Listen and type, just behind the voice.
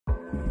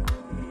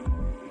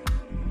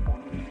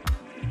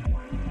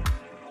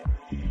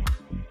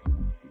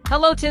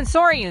Hello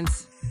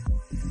Tensorians!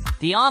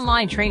 The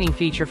online training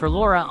feature for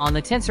LoRA on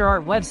the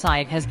TensorArt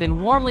website has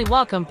been warmly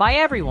welcomed by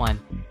everyone.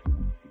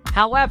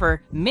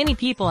 However, many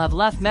people have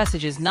left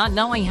messages not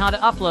knowing how to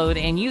upload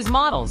and use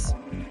models.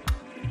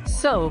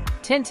 So,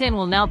 1010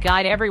 will now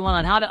guide everyone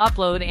on how to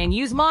upload and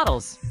use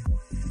models.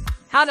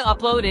 How to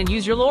upload and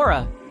use your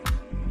LoRA.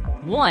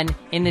 1.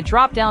 In the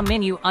drop-down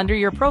menu under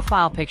your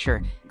profile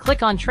picture,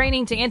 click on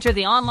Training to enter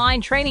the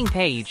online training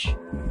page.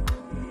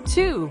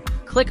 2.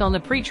 Click on the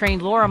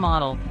pre-trained LoRA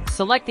model,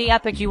 select the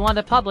epoch you want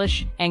to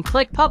publish, and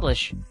click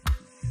Publish.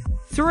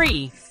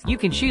 3. You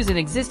can choose an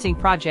existing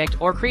project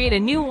or create a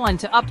new one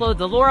to upload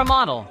the LoRA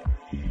model.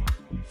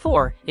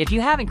 4. If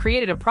you haven't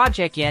created a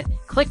project yet,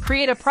 click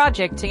Create a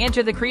Project to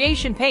enter the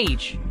creation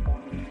page.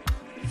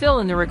 Fill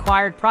in the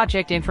required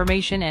project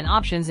information and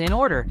options in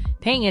order,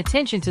 paying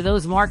attention to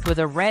those marked with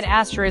a red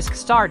asterisk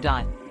star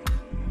dot.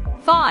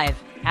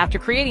 5. After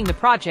creating the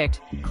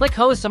project, click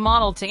Host a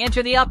Model to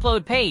enter the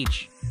upload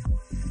page.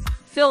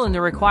 Fill in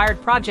the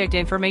required project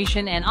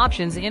information and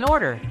options in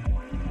order.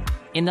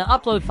 In the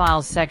Upload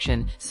Files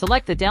section,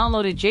 select the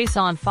downloaded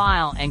JSON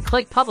file and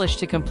click Publish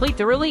to complete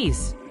the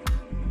release.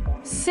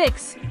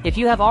 6. If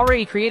you have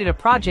already created a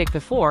project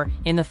before,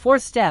 in the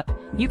 4th step,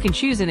 you can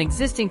choose an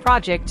existing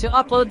project to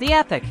upload the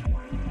epoch.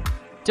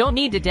 Don't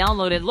need to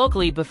download it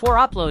locally before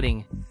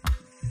uploading.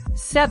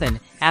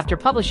 7. After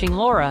publishing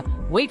LoRA,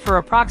 wait for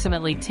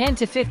approximately 10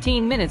 to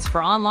 15 minutes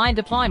for online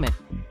deployment.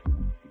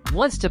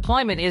 Once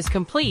deployment is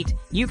complete,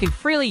 you can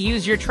freely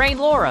use your trained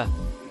LoRA.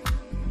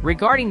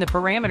 Regarding the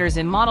parameters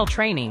in model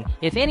training,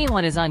 if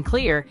anyone is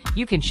unclear,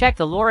 you can check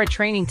the LoRA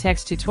training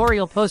text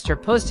tutorial poster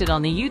posted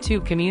on the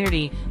YouTube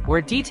community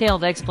where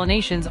detailed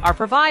explanations are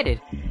provided.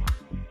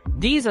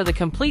 These are the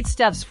complete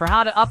steps for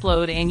how to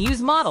upload and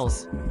use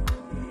models.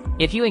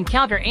 If you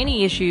encounter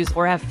any issues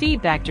or have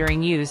feedback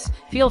during use,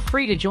 feel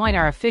free to join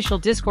our official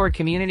Discord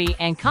community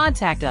and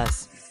contact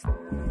us.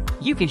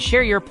 You can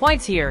share your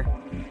points here.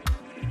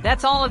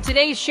 That's all of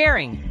today's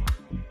sharing.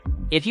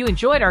 If you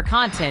enjoyed our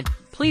content,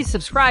 please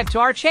subscribe to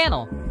our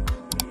channel.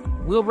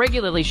 We'll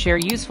regularly share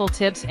useful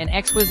tips and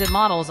exquisite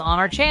models on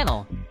our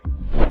channel.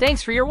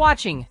 Thanks for your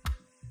watching.